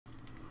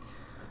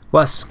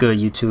What's good,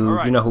 YouTube?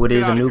 Right, you know who it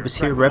is, Anubis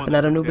here. here, repping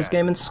at Anubis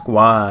Gaming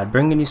Squad,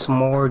 bringing you some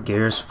more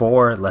Gears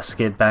 4. Let's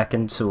get back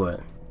into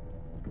it.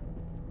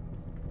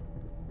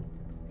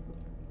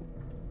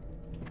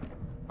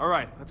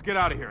 Alright, let's get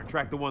out of here and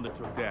track the one that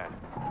took Dad.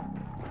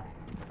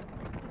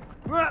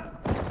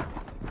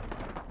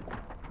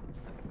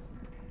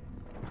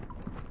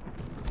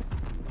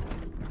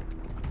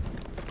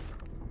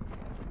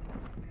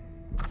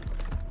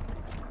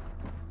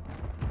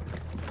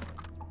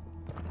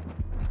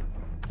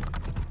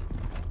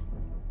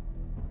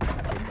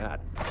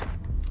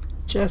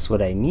 Just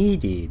what I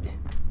needed.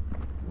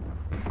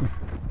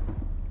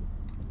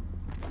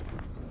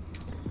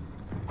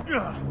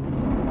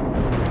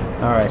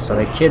 Alright, so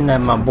they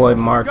kidnapped my boy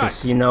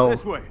Marcus, you know.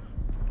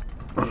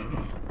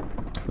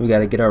 We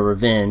gotta get our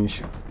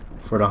revenge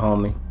for the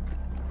homie.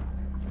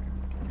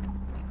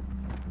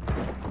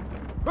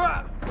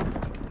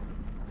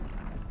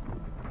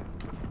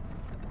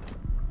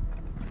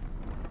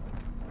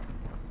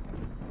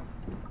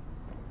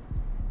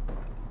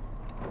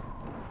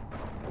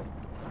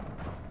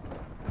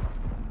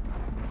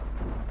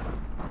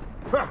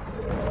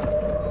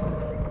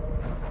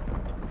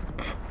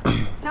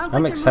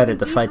 I'm excited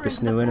to fight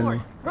this new enemy.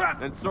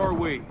 And so are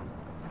we.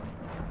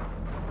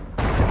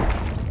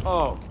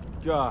 Oh,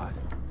 God.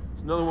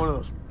 It's another one of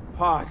those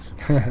pods.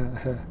 He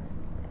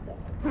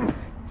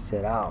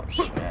said, oh,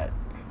 shit.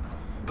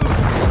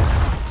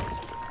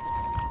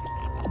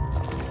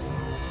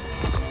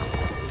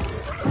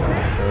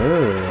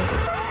 Ooh.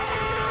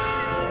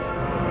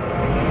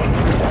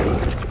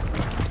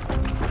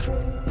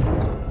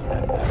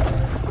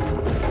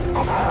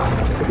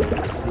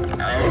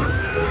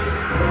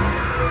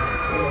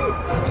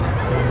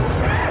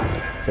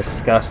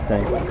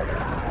 Disgusting.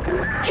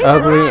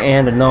 Ugly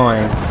and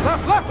annoying.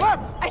 Left, left,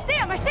 left! I see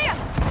him! I see him!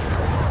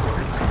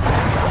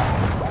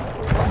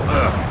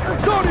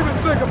 Don't even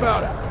think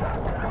about it!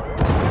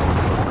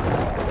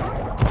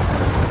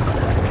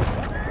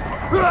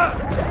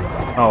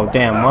 Oh,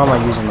 damn, why am I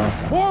using my...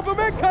 More of them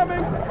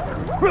incoming!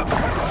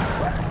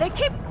 They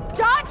keep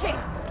dodging!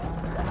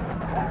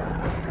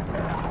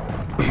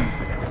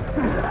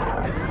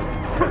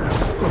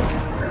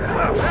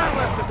 That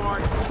left the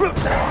mark!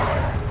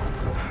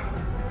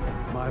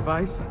 My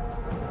advice?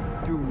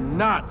 Do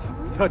not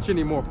touch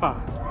any more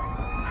pods.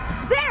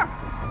 There!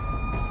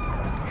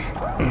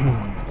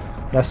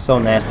 That's so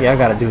nasty. I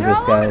gotta do They're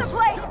this, all over the guys.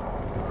 place.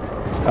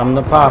 Come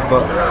to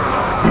Papa.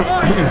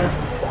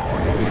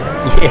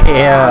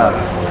 Yeah.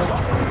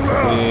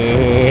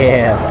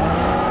 Yeah.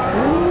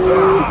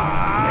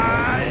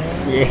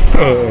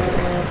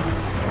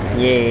 Yeah.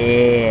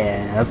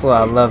 Yeah. That's why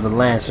I love the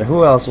Lancer.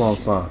 Who else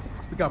wants some?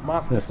 We got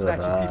monsters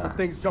snatching people,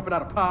 things jumping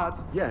out of pods.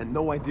 Yeah, and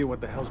no idea what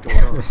the hell's going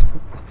on.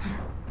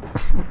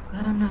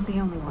 Glad I'm not the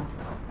only one.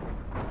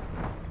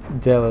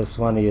 Jealous,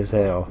 funny as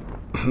hell.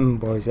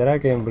 Boy said, I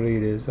can't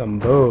believe this. Some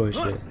bullshit.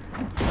 Are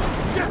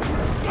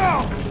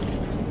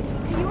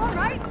you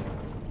alright? I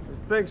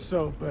think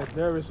so, but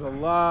there is a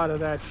lot of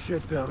that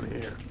shit down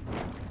here.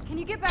 Can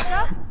you get back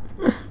up?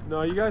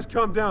 No, you guys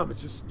calm down, but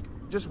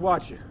just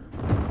watch it.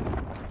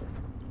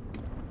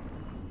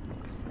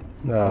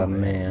 Oh,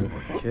 man.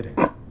 Kidding.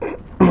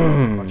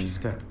 Watch your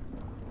step.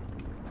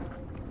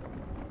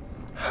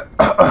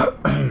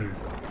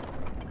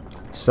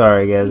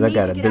 Sorry, guys. I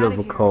got a bit of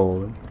a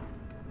cold.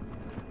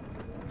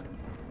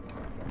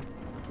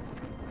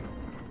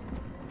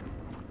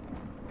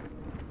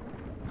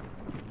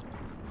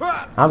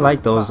 I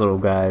like those little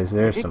guys.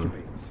 There's some...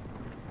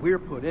 We're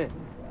put in,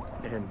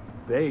 and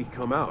they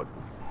come out.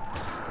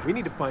 We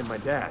need to find my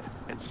dad,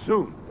 and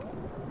soon.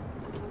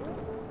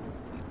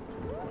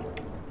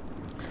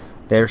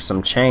 There's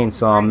some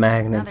chainsaw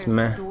magnets,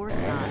 man. Oh,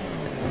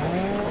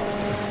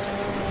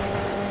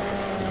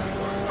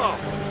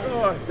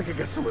 I think I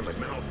got some in my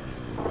mouth.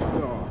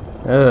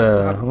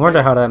 I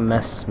wonder how that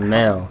mess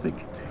smell.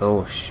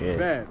 Oh shit.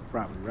 Bad,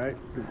 probably, right?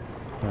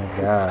 Oh my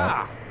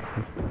god.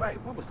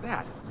 Right, what was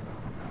that?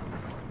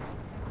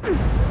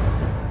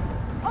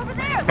 Over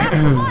there! That's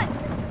the one!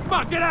 Come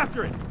on, get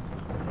after it!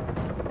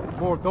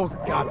 More of those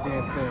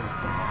goddamn things.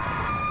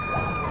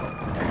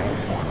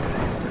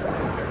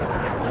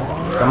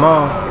 Come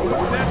on.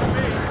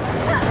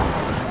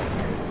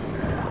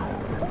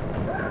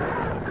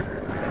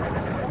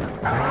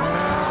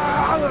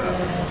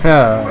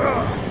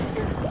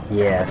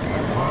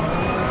 Yes.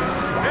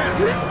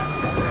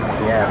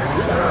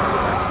 Yes.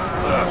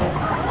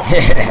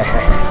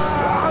 Yes.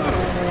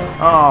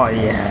 Oh,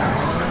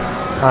 yes.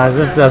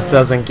 This just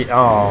doesn't get...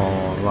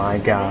 Oh, my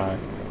God.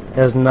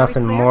 There's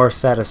nothing more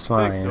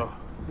satisfying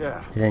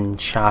than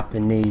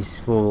chopping these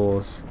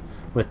fools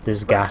with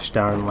this gosh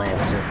darn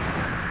Lancer.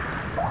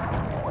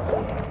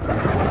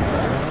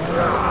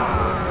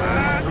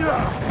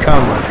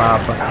 Come on,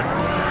 Papa.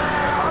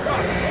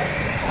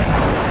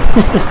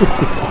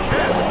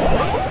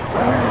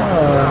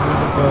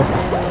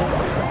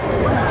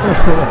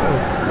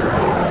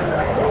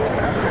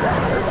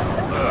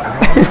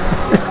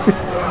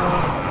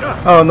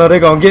 Oh no, they're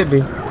gonna get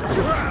me.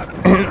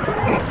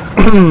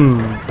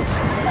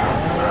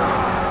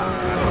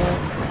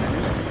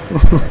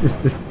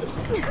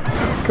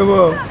 Come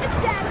on.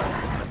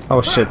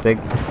 Oh shit, they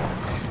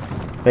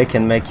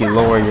can make you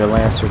lower your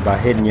lancer by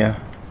hitting you.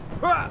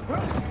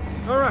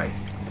 Alright.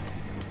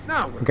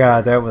 Now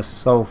God, that was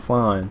so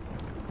fun.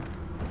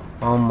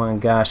 Oh my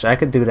gosh, I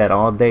could do that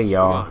all day,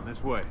 y'all. come on,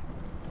 this way.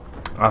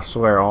 I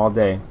swear, all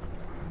day.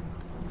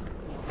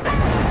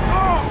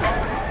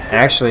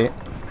 Actually,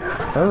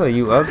 oh,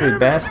 you ugly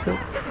bastard.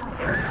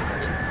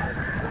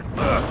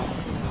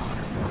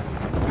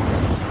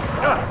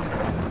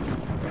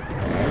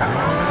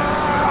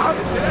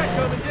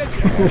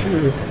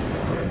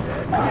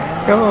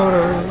 Come on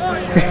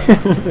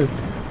over.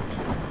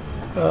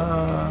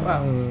 Wow.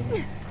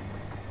 I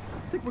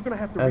think we're gonna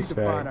have to That's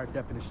redefine right. our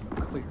definition of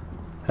clear.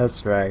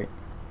 That's right.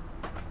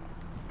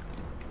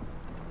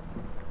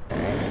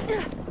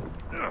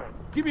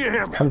 Give me a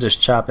hammer. I'm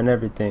just chopping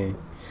everything.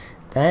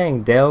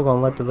 Dang, Dale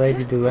gonna let the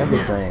lady do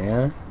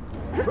everything,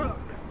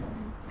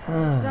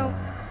 huh? So,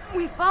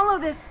 we follow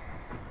this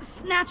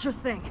snatcher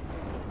thing.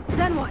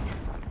 Then what?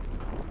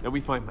 Then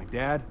we find my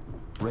dad,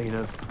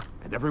 Raina,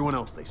 and everyone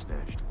else they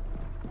snatched.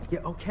 Yeah,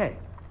 okay.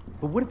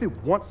 But what if it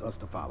wants us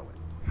to follow it?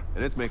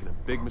 And it's making a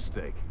big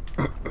mistake.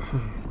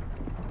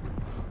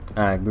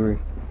 I agree.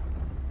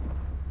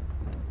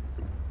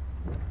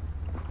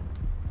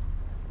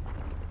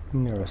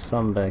 There was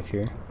some back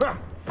here.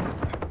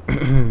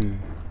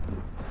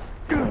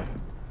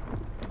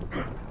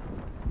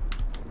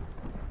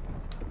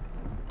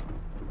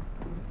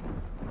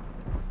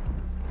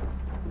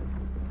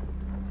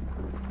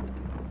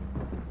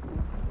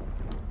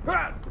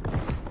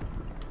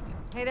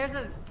 Hey, there's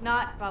a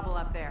snot bubble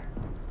up there.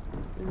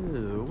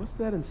 Ew, what's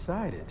that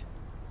inside it?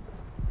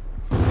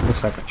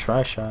 Looks like a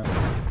tri-shot.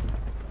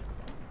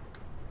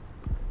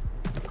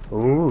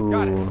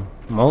 Ooh,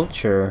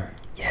 mulcher.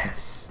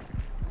 Yes.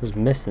 I was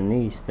missing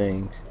these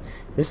things.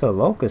 It's a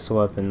Locust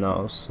weapon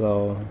though,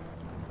 so.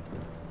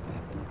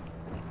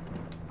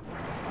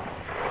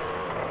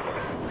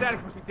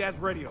 Static must be Dad's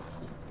radio.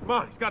 Come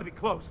on, he's got to be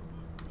close.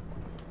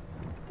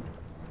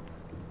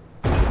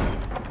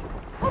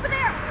 Over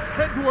there!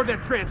 Head toward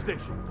that tram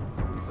station.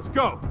 Let's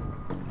go.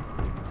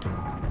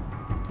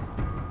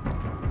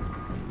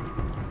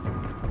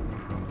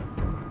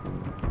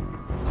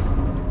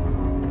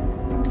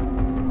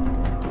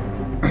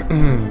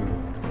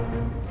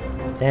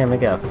 Damn, it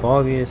got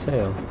foggy as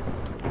hell.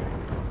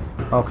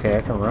 Okay,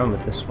 I can run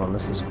with this one.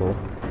 This is cool.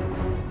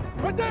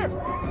 Right there!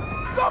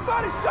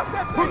 Somebody shut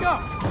that thing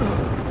up!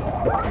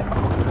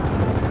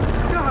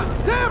 God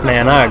damn it!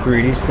 Man, I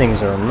agree. These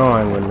things are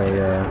annoying when they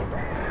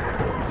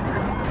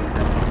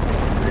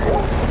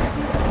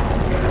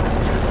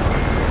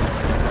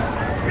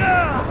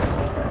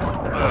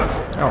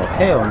Oh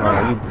hell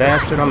no, you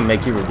bastard! I'm gonna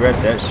make you regret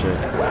that shit.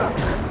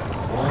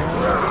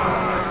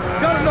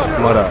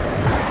 What up?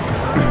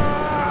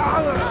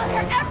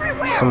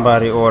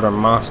 Somebody order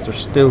monster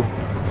stew.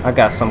 I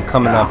got some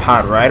coming up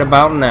hot right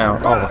about now.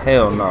 Oh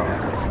hell no.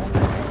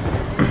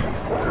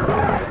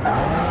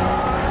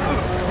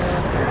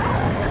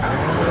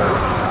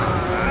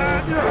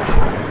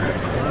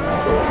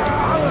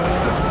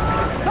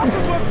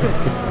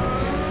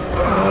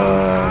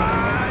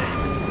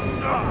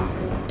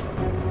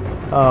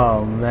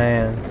 Oh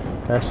man,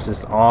 that's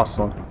just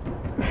awesome.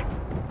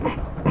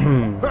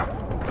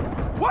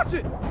 Watch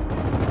it! So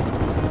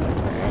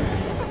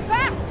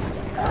fast!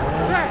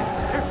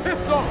 Fast! They're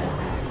pissed off!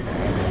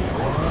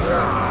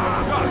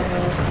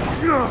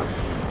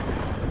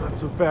 Not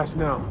so fast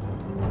now.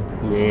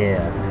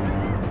 Yeah.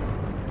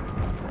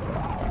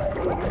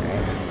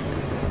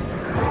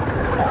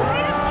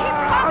 They just keep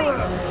coming!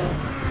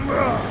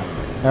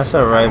 That's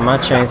alright, my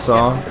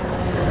chainsaw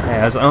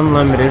has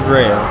unlimited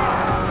rail.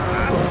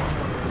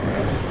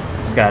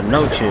 It's got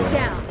no chill.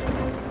 Down.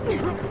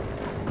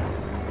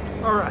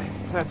 Alright,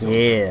 that's all.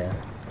 Yeah.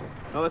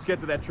 Now let's get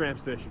to that tram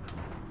station.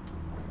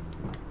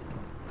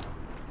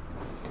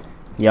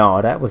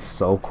 Y'all, that was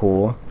so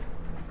cool.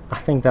 I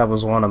think that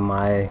was one of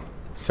my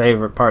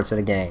favorite parts of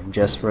the game,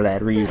 just for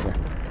that reason.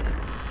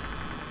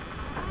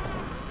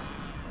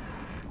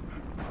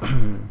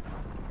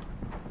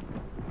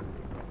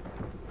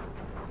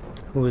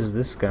 Who is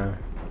this guy?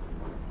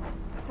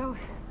 So,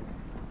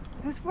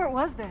 whose fort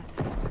was this?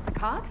 The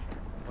Cogs?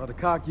 Well, the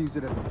COG used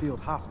it as a field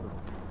hospital.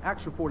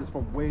 Actual fort is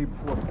from way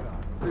before the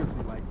COG.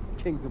 Seriously, like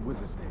Kings and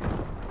Wizards days.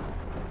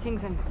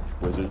 Kings and...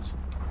 Wizards?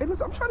 Hey,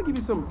 listen, I'm trying to give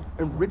you some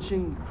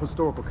enriching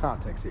historical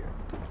context here.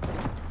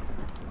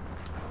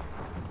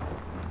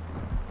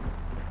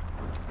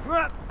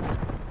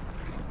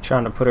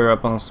 Trying to put her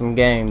up on some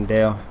game,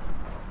 Dale.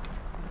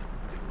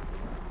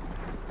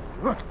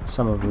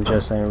 Some of them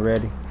just ain't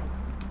ready.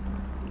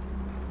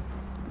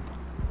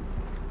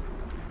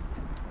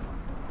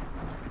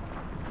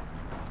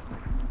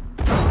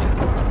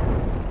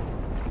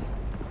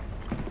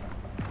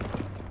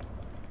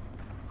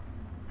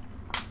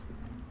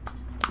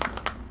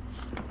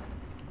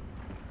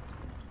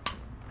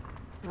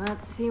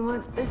 Let's see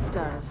what this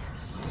does.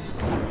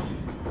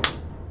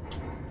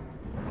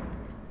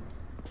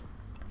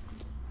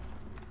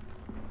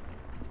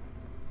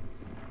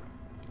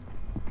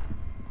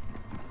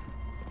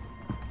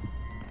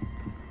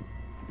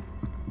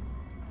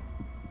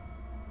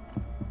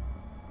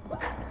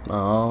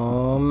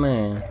 Oh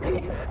man.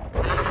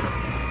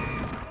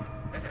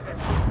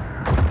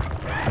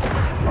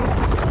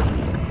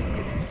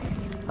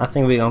 I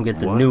think we're gonna get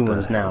the new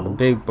ones now, the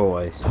big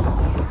boys.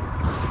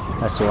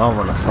 That's who I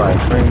wanna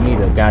fight. Bring me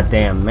the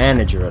goddamn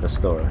manager of the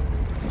store.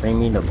 Bring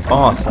me the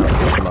boss of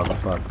this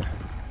motherfucker.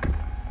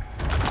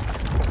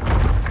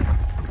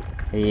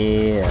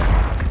 Yeah.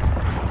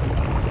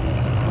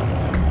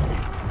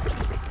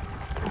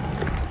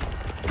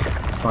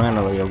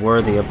 Finally, a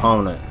worthy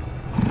opponent.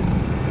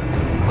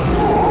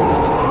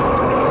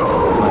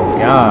 Oh my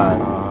God.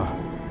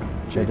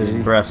 Did this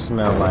breath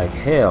smell like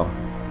hell?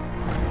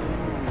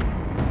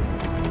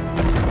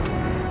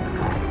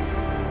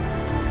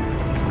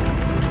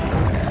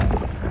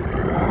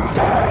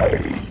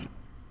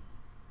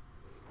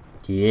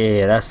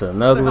 Yeah, that's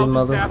an ugly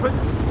mother. Get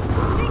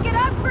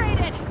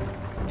upgraded.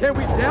 Can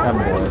we That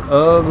downgrade? boy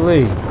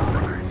ugly.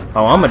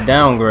 Oh, I'ma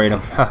downgrade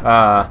him.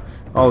 Haha.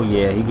 Oh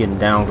yeah, he getting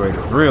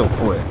downgraded real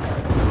quick.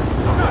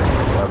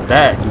 Of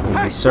that you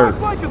can be certain.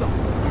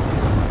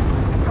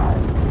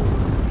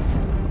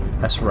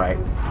 That's right.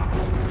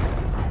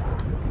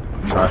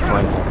 Try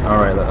flanking.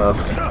 Alright,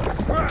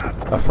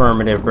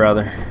 affirmative,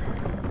 brother.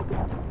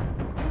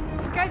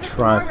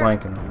 Try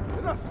flanking him.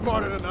 They're not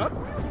smarter than us.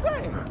 What are you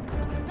saying?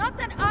 Not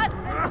than us,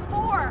 than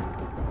before.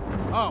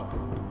 Oh.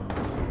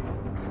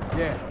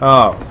 Yeah.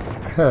 Oh.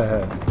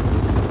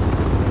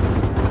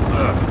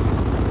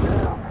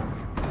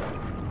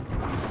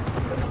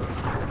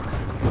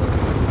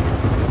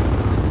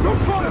 Don't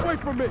fall away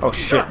from me. Oh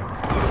shit.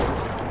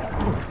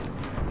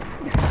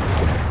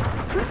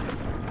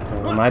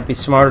 Well, might be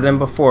smarter than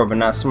before, but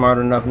not smart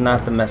enough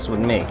not to mess with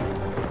me.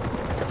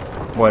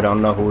 Boy,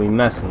 don't know who he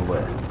messing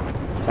with.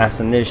 That's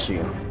an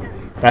issue.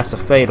 That's a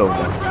fatal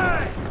one.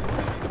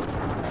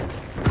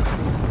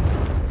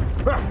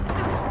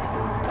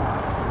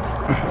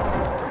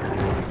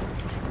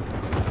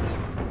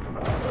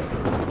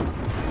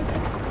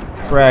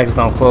 Frags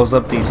don't close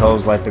up these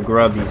holes like the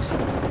grubbies.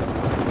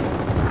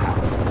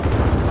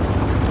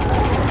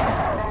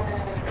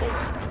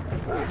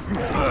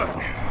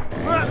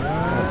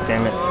 Oh,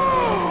 damn it.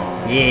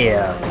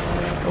 Yeah.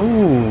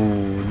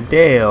 Ooh,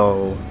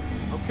 Dale.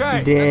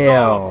 Okay.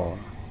 Dale.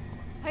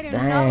 I do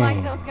not like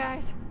Dang. those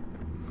guys.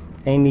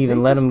 Ain't even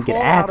They let just him get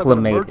crawl out of an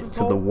acclimated emergency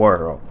to the hole?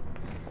 world.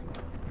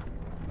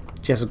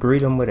 Just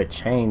greet him with a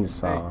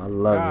chainsaw. I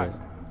love guys,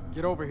 it.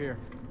 get over here.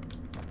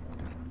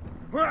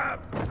 Huh.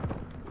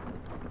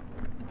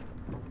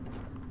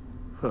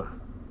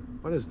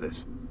 What is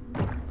this?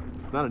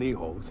 It's not an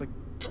e-hole. It's like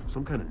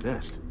some kind of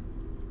nest.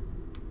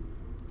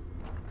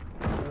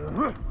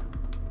 At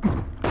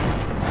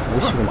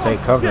least you can take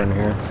cover in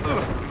here.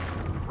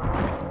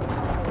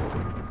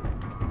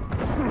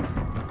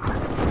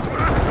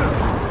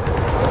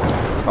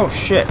 Oh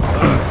shit!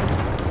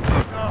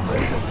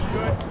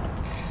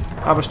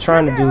 I was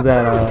trying to do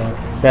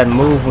that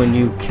move when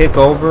you kick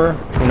over,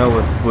 you know,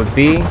 with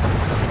B.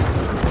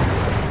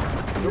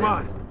 Come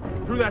on,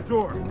 through that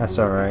door. That's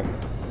all right.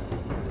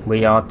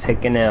 We all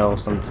take an L Great,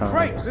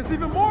 sometimes. there's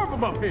even more of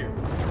them up here.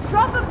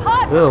 Drop a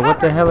pot. Ew,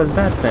 what the hell is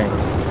that thing?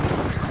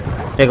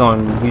 They're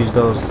gonna use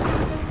those.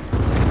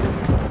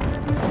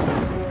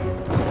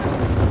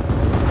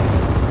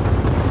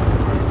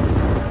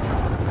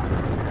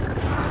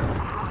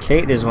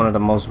 Kate is one of the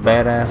most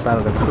badass out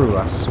of the crew,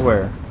 I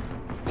swear.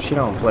 She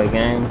don't play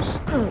games.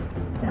 Here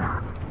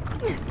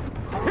you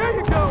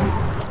go.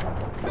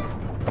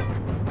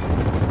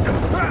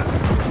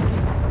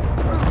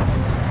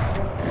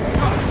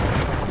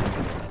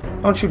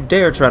 Don't you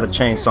dare try to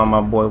chainsaw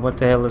my boy. What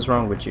the hell is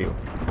wrong with you?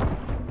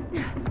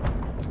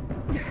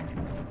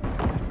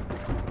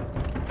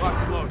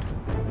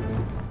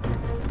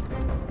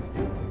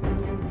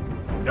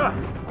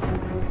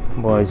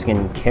 Boy's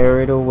getting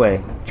carried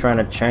away. Trying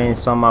to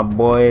chainsaw my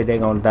boy, they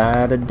gonna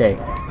die today.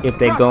 If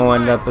they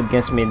going up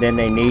against me, then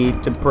they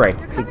need to pray.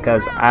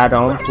 Because I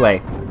don't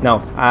play.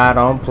 No, I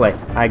don't play.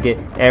 I get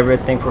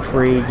everything for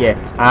free, yeah,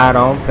 I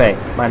don't pay.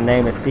 My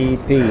name is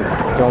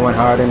CP, going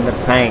hard in the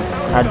paint.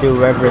 I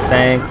do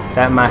everything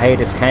that my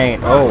haters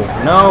can't. Oh,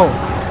 no!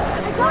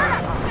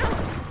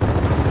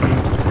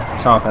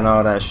 Talking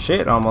all that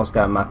shit almost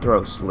got my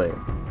throat slit.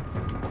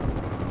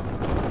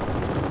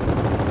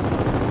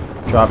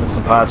 Dropping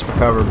some pods for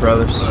cover,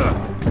 brothers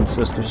and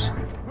sisters.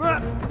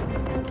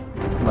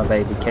 My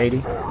baby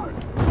Katie.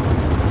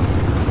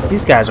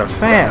 These guys are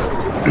fast.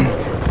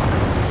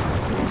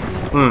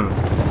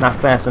 Not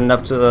fast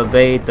enough to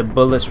evade the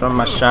bullets from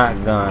my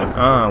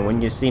shotgun.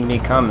 When you see me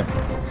coming,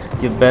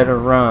 you better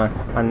run.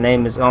 My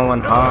name is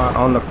Owen Hard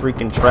on the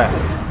freaking track.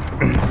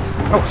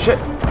 Oh shit.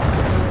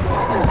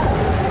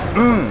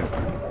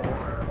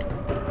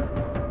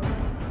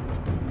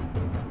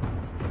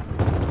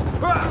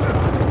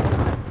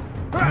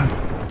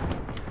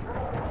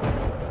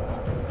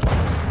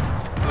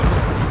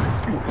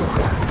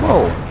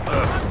 Whoa.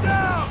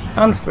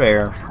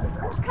 Unfair.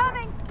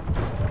 Coming.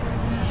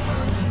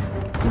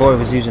 Boy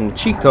was using the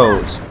cheat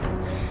codes.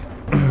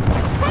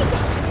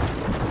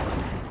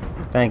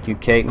 Thank you,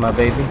 Kate, my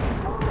baby.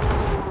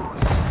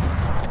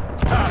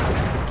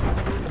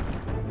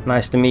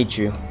 Nice to meet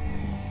you.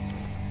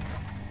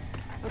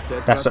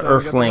 That's an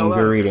earthling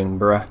you're eating,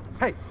 bruh.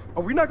 Hey,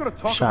 are we not gonna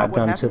talk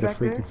Shotgun about to what the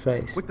happened freaking back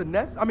there? face. With the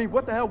nest? I mean,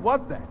 what the hell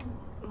was that?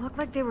 It looked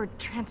like they were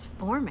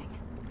transforming.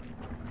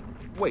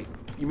 Wait,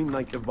 you mean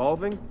like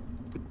evolving?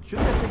 But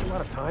shouldn't that take a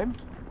lot of time?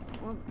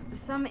 Well,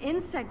 some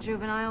insect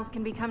juveniles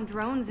can become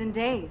drones in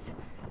days.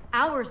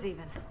 Hours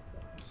even.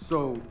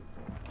 So,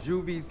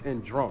 juvies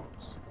and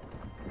drones.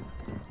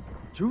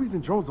 Juvies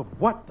and drones of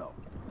what, though?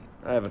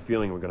 I have a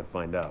feeling we're gonna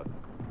find out.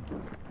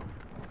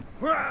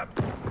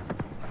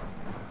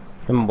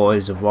 Them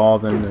boys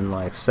evolving in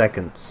like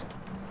seconds.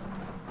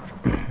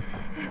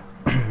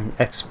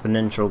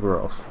 Exponential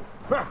growth.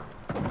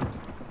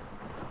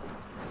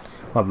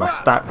 What my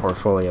stock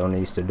portfolio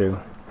needs to do.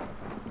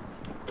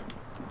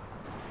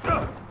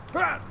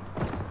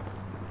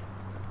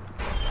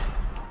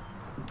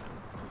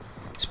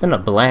 It's been a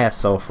blast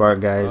so far,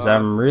 guys.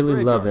 I'm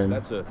really loving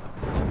That's a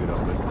good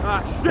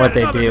omen. what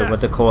they did,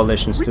 what the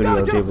Coalition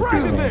Studio did with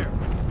this game.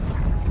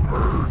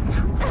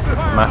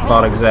 My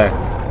thought exactly.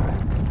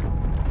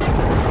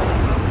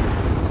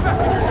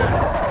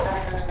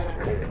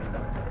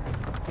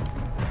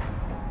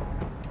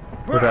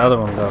 Where'd the other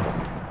one go?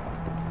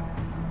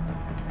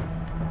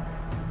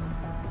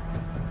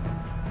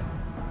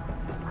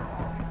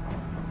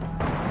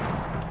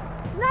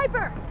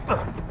 Sniper!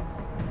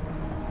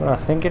 What I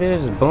think it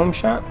is, boom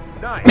shot?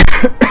 Nice.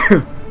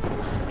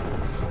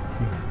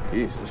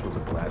 Jeez, this was a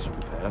blast from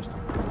the past.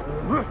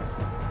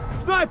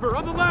 Sniper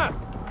on the left!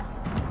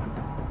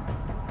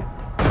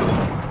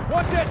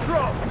 Watch that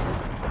drone!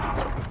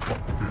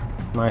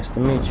 Nice to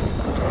meet you.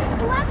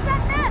 Blast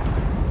that nest!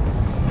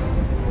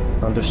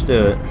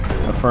 Understood.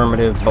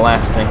 Affirmative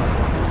blasting.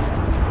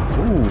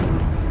 Ooh.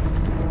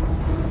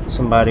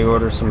 Somebody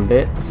order some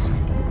bits.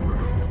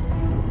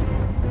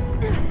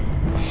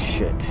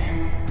 Shit.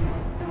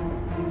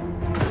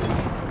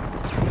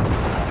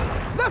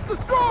 Nest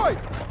destroyed!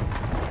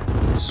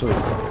 Sweet.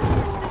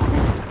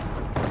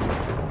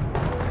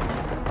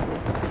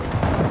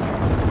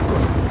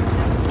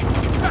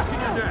 Back in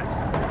your nest!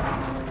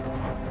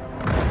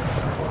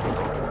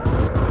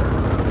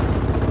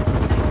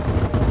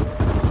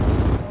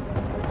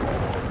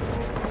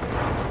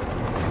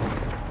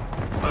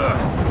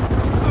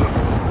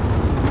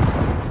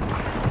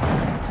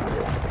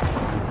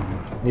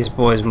 These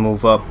boys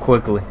move up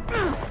quickly.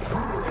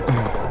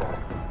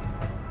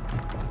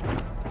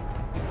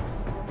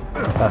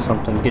 Got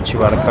something to get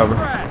you out of cover.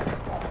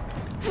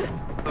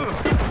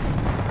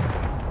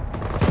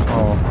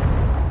 Oh,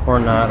 or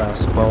not, I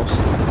suppose.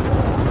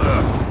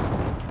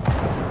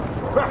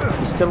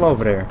 He's still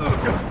over there.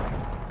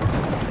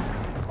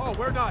 Oh,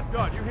 we're not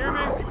done. You hear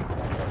me?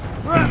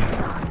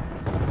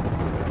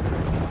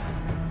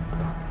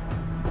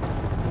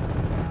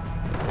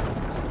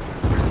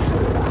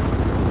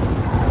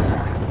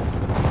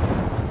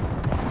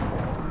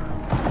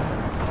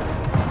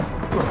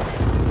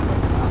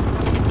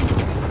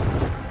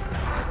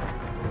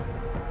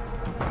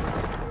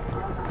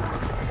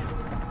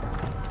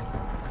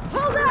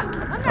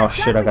 Oh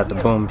shit, I got the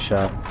boom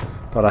shot.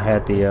 Thought I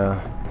had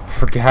the,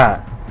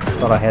 forgot.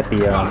 Thought I had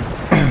the,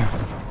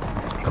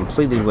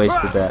 completely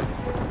wasted that.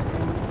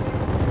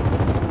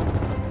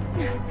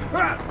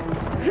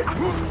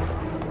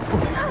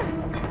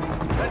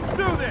 Let's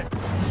do this!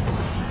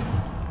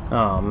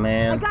 Oh I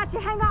man. got you,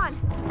 hang on!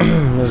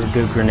 There's a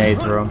good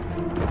grenade throw.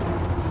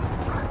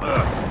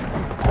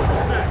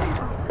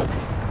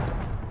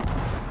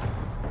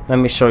 Let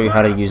me show you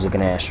how to use a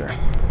Gnasher.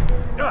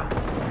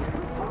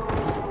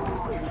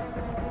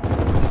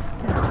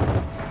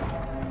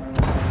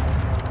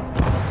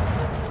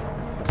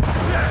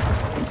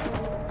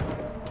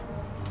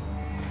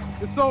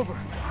 It's over.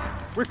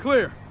 We're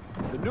clear.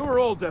 The new or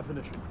old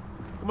definition.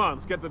 Come on,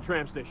 let's get to the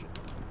tram station.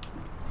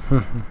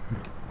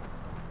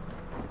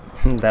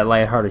 That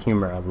lighthearted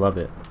humor, I love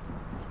it.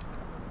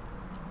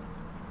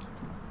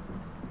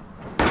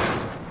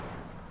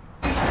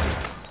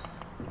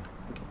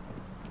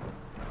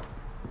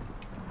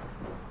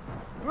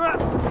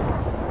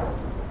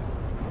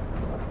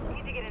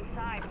 Need to get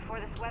inside before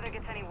this weather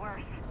gets any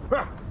worse.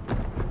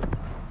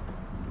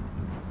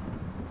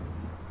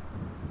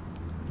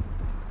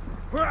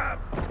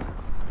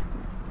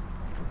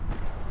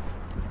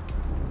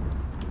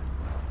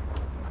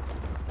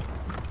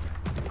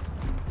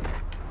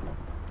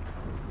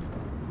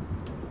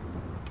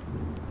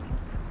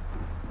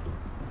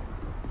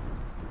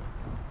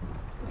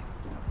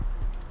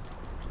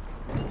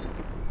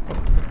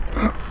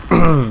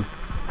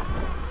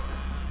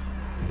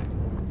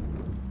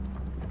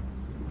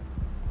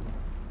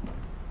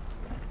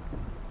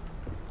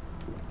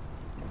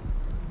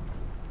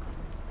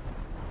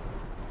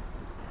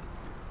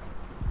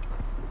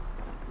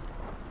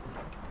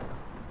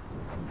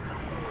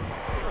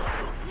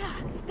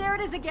 There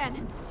it is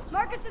again.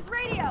 Marcus's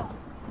radio.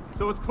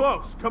 So it's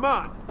close. Come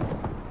on.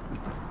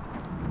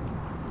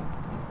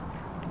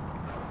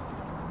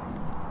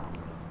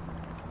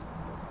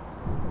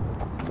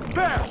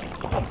 There!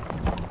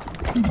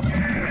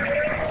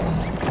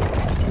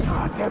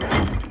 Ah, damn it.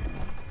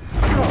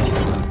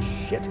 Oh,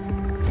 shit.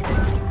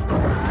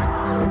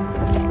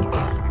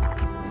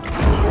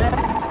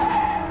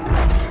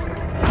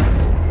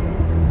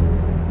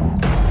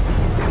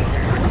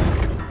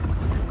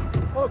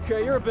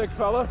 Okay, you're a big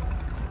fella.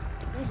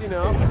 Easy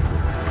now.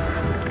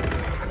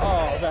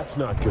 Oh, that's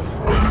not good.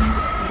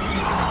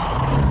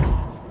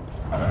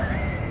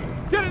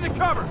 Get into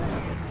cover!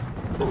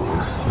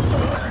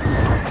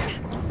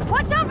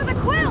 Watch out for the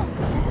quills!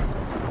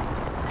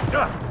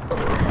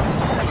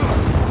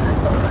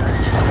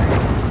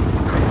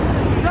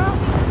 Stop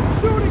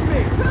shooting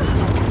me!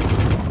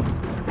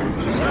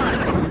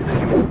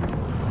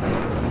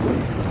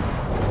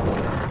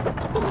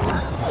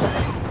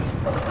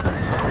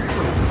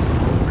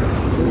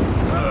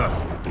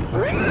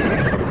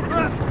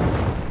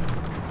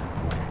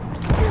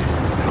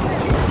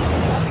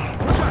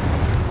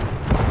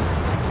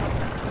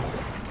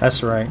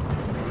 That's right.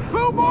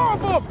 Two more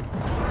of them!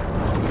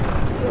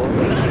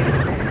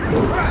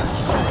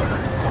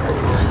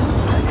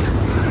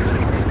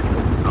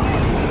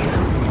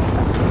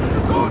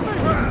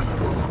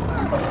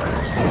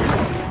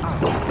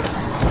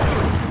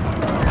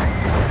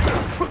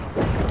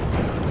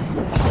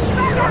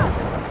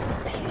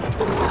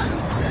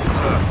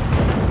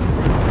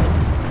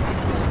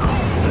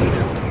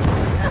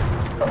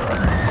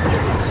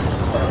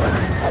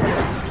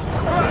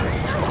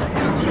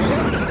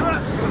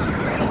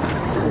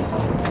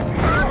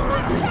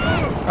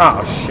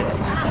 Oh shit.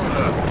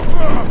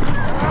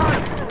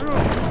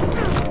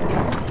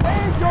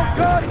 Aim your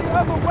gun the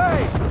other way!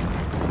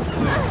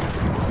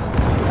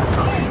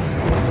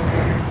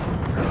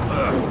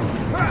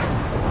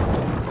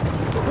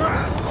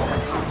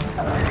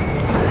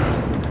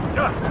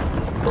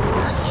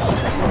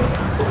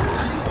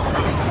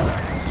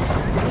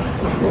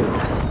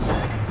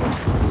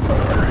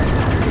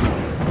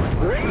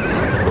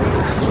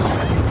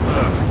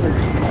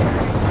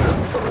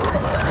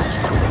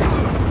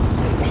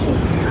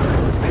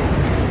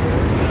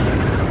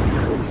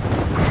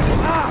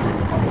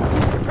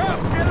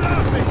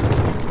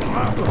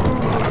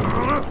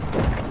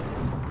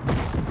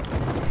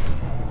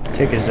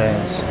 Kick his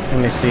ass. Let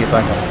me see if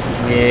I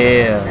can.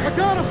 Yeah. I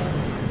got him!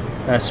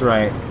 That's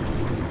right.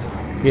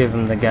 Give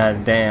him the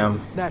goddamn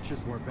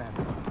Snatchers weren't bad.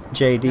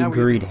 JD Now we have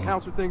greeting. these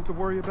council things to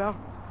worry about.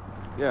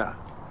 Yeah,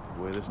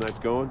 the way this night's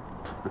going,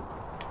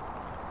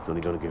 it's only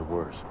gonna get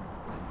worse.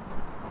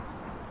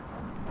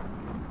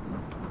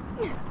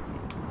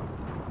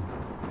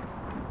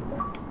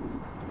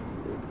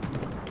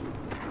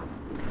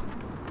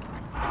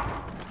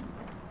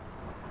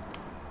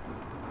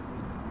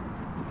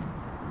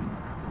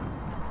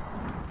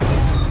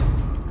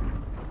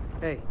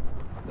 Hey,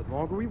 the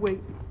longer we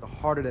wait, the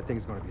harder that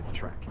thing's gonna be to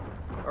track.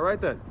 All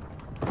right then,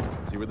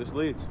 let's see where this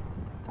leads.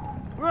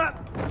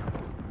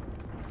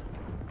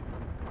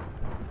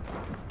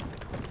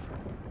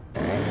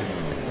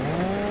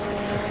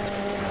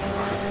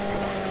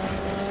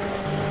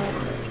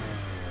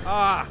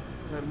 Ah,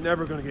 I'm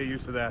never gonna get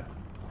used to that.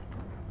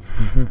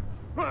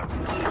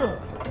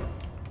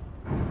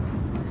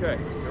 Okay,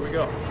 here we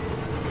go.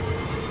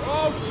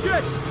 Oh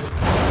shit!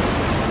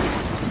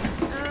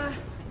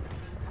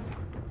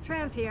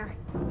 Tram's here.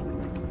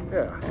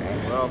 Yeah,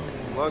 well,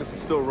 as long as it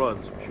still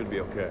runs, we should be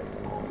okay.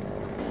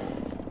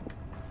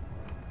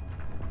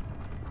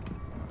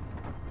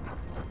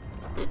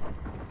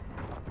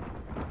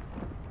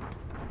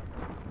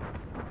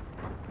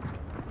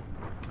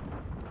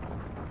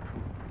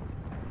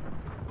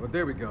 Well,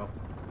 there we go.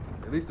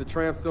 At least the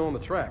tram's still on the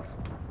tracks.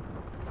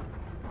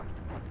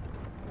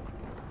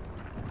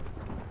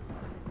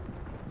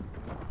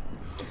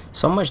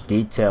 So much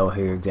detail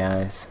here,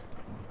 guys.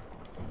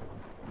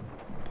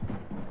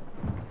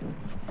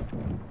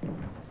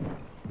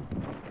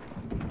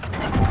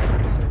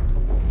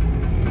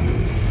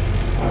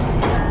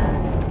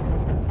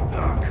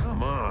 Oh,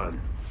 come on.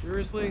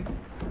 Seriously?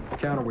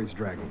 Counterweight's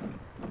dragging.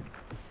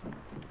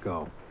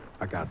 Go.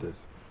 I got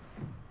this.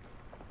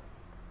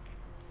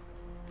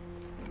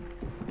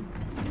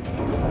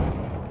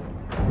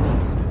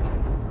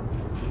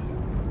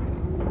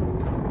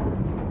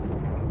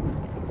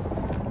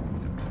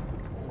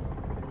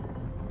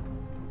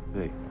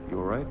 Hey, you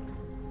all right?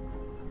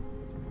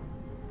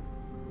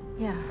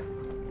 Yeah.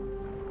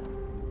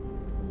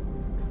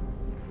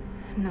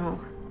 No.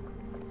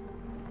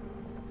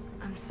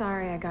 I'm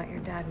sorry I got your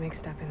dad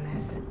mixed up in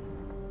this.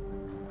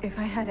 If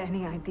I had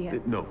any idea...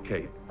 No,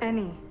 Kate.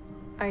 Any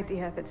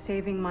idea that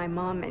saving my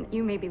mom and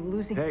you may be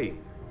losing... Hey,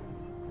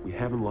 we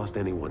haven't lost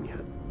anyone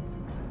yet.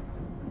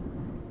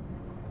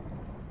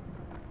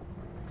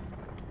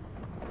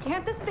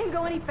 Can't this thing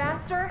go any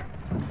faster?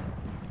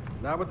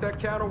 Not with that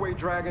counterweight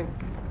dragging.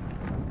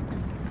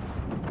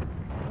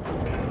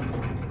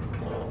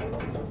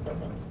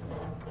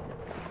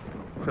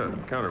 Huh,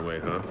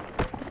 counterweight, huh?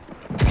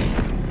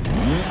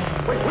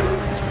 Wait, wait!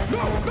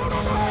 No, no, no,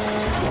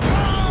 no!